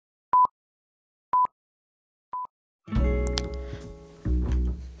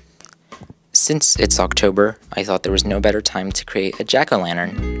Since it's October, I thought there was no better time to create a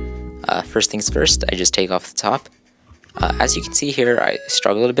jack-o'-lantern. First things first, I just take off the top. As you can see here, I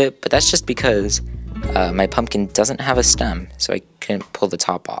struggled a bit, but that's just because my pumpkin doesn't have a stem, so I couldn't pull the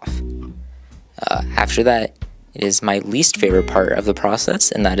top off. After that, it is my least favorite part of the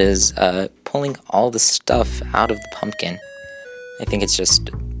process, and that is pulling all the stuff out of the pumpkin. I think it's just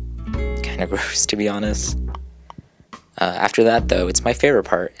kind of gross, to be honest. After that, though, it's my favorite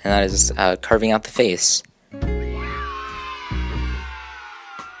part, and that is carving out the face.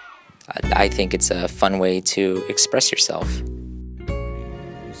 I think it's a fun way to express yourself.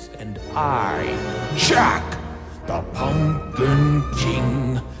 And I, Jack, the Pumpkin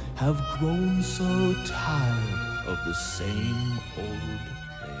King, have grown so tired of the same old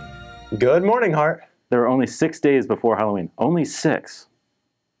thing. Good morning, Hart. There are only 6 days before Halloween. Only 6.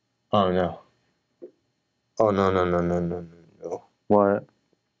 Oh, no. Oh, no. What?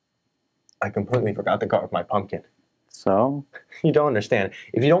 I completely forgot to carve my pumpkin. So? You don't understand.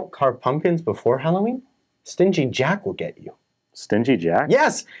 If you don't carve pumpkins before Halloween, Stingy Jack will get you. Stingy Jack?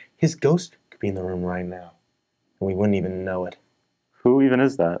 Yes! His ghost could be in the room right now, and we wouldn't even know it. Who even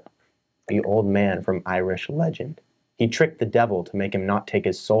is that? The old man from Irish legend. He tricked the devil to make him not take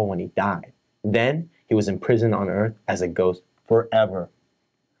his soul when he died. Then he was imprisoned on Earth as a ghost forever.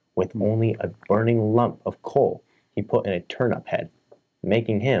 With only a burning lump of coal he put in a turnip head,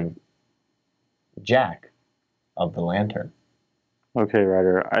 making him Jack of the Lantern. Okay,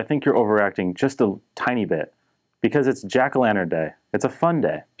 Ryder, I think you're overacting just a tiny bit. Because it's Jack-o'-lantern day. It's a fun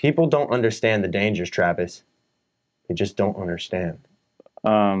day. People don't understand the dangers, Travis. They just don't understand.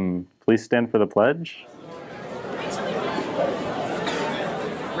 Please stand for the pledge.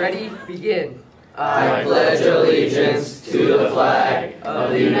 Ready, begin. I pledge allegiance to the flag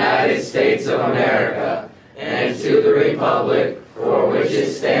of the United States of America and to the republic for which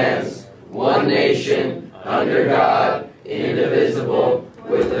it stands, one nation, under God, indivisible,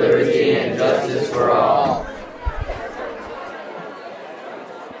 with liberty and justice for all.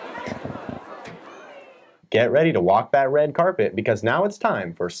 Get ready to walk that red carpet because now it's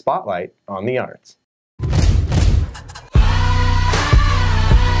time for Spotlight on the Arts.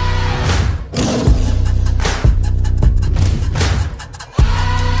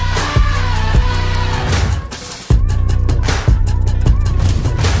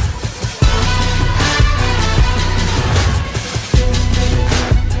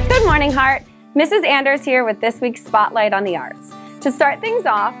 Good morning, Hart. Mrs. Anders here with this week's Spotlight on the Arts. To start things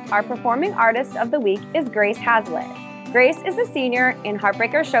off, our performing artist of the week is Grace Hazlitt. Grace is a senior in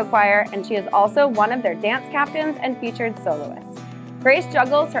Heartbreaker Show Choir, and she is also one of their dance captains and featured soloists. Grace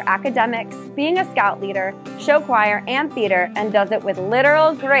juggles her academics, being a scout leader, show choir, and theater, and does it with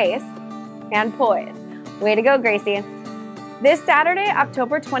literal grace and poise. Way to go, Gracie. This Saturday,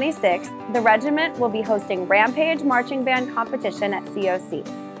 October 26th, the regiment will be hosting Rampage Marching Band competition at COC.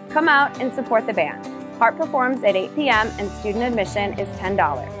 Come out and support the band. Hart performs at 8 p.m. and student admission is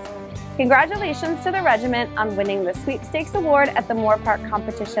 $10. Congratulations to the regiment on winning the Sweepstakes Award at the Moore Park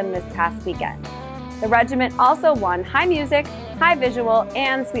competition this past weekend. The regiment also won High Music, High Visual,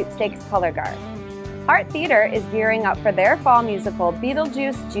 and Sweepstakes Color Guard. Hart Theater is gearing up for their fall musical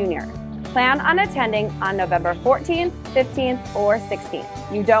Beetlejuice Jr. Plan on attending on November 14th, 15th, or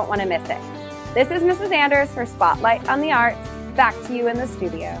 16th. You don't want to miss it. This is Mrs. Anders for Spotlight on the Arts. Back to you in the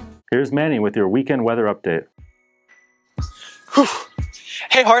studio. Here's Manny with your weekend weather update. Whew.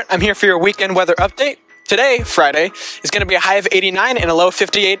 Hey Hart, I'm here for your weekend weather update. Today, Friday, is going to be a high of 89 and a low of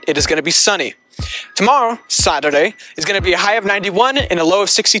 58. It is going to be sunny. Tomorrow, Saturday, is going to be a high of 91 and a low of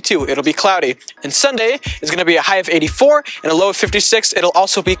 62. It'll be cloudy. And Sunday is going to be a high of 84 and a low of 56. It'll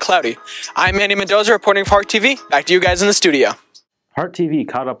also be cloudy. I'm Manny Mendoza reporting for Hart TV. Back to you guys in the studio. Hart TV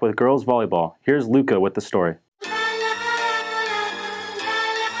caught up with girls volleyball. Here's Luca with the story.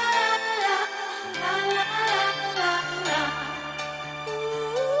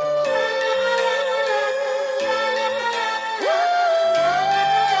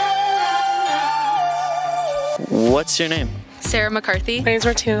 What's your name? Sarah McCarthy. My name's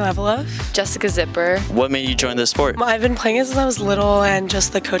Martina Levelov. Jessica Zipper. What made you join this sport? I've been playing it since I was little, and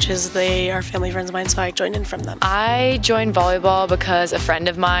just the coaches, they are family friends of mine, so I joined in from them. I joined volleyball because a friend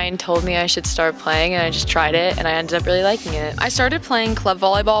of mine told me I should start playing, and I just tried it, and I ended up really liking it. I started playing club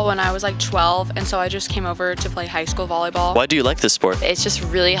volleyball when I was like 12, and so I just came over to play high school volleyball. Why do you like this sport? It's just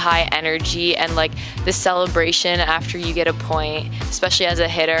really high energy, and like the celebration after you get a point, especially as a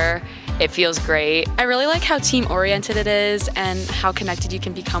hitter. it feels great. I really like how team-oriented it is and how connected you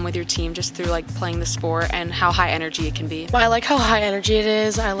can become with your team just through like playing the sport and how high energy it can be. I like how high energy it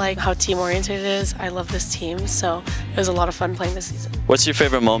is. I like how team-oriented it is. I love this team, so it was a lot of fun playing this season. What's your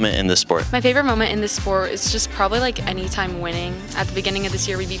favorite moment in this sport? My favorite moment in this sport is just probably like any time winning. At the beginning of this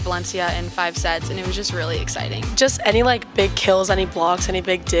year, we beat Valencia in 5 sets, and it was just really exciting. Just any like big kills, any blocks, any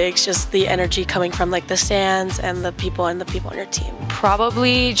big digs, just the energy coming from like the stands and the people on your team.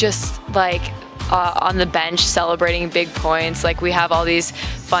 Probably just like on the bench celebrating big points. Like we have all these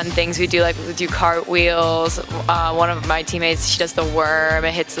fun things we do, like we do cartwheels. One of my teammates, she does the worm,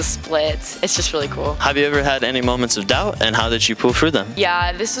 it hits the splits. It's just really cool. Have you ever had any moments of doubt, and how did you pull through them?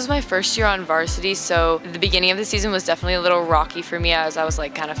 Yeah, this was my first year on varsity, so the beginning of the season was definitely a little rocky for me as I was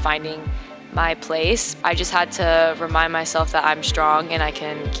like kind of finding my place. I just had to remind myself that I'm strong and I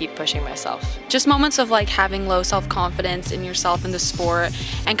can keep pushing myself. Just moments of like having low self-confidence in yourself in the sport,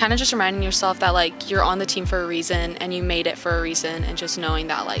 and kind of just reminding yourself that like you're on the team for a reason and you made it for a reason, and just knowing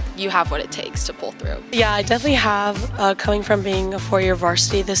that like you have what it takes to pull through. Yeah, I definitely have. Coming from being a 4-year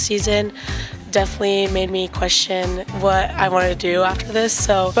varsity this season, definitely made me question what I wanted to do after this.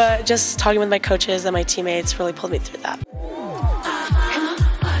 But just talking with my coaches and my teammates really pulled me through that.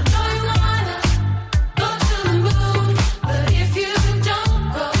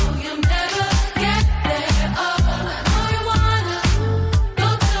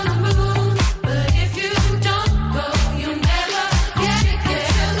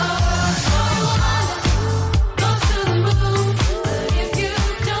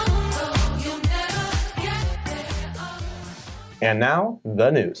 And now, the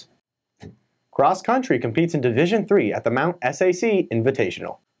news. Cross country competes in Division III at the Mount SAC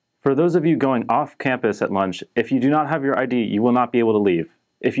Invitational. For those of you going off campus at lunch, if you do not have your ID, you will not be able to leave.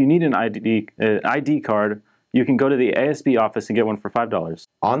 If you need an ID card, you can go to the ASB office and get one for $5.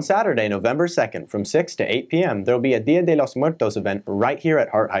 On Saturday, November 2nd, from 6 to 8 p.m., there will be a Dia de los Muertos event right here at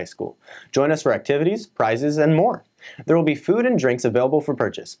Hart High School. Join us for activities, prizes, and more. There will be food and drinks available for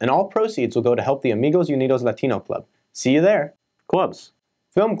purchase, and all proceeds will go to help the Amigos Unidos Latino Club. See you there. Clubs.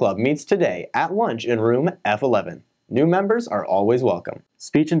 Film Club meets today at lunch in room F11. New members are always welcome.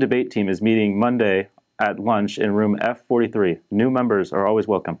 Speech and debate team is meeting Monday at lunch in room F43. New members are always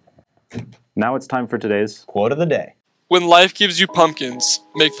welcome. Now it's time for today's quote of the day. When life gives you pumpkins,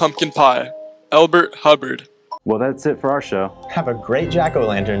 make pumpkin pie. Albert Hubbard. Well, that's it for our show. Have a great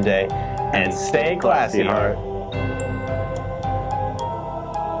jack-o'-lantern day and stay classy, Hart.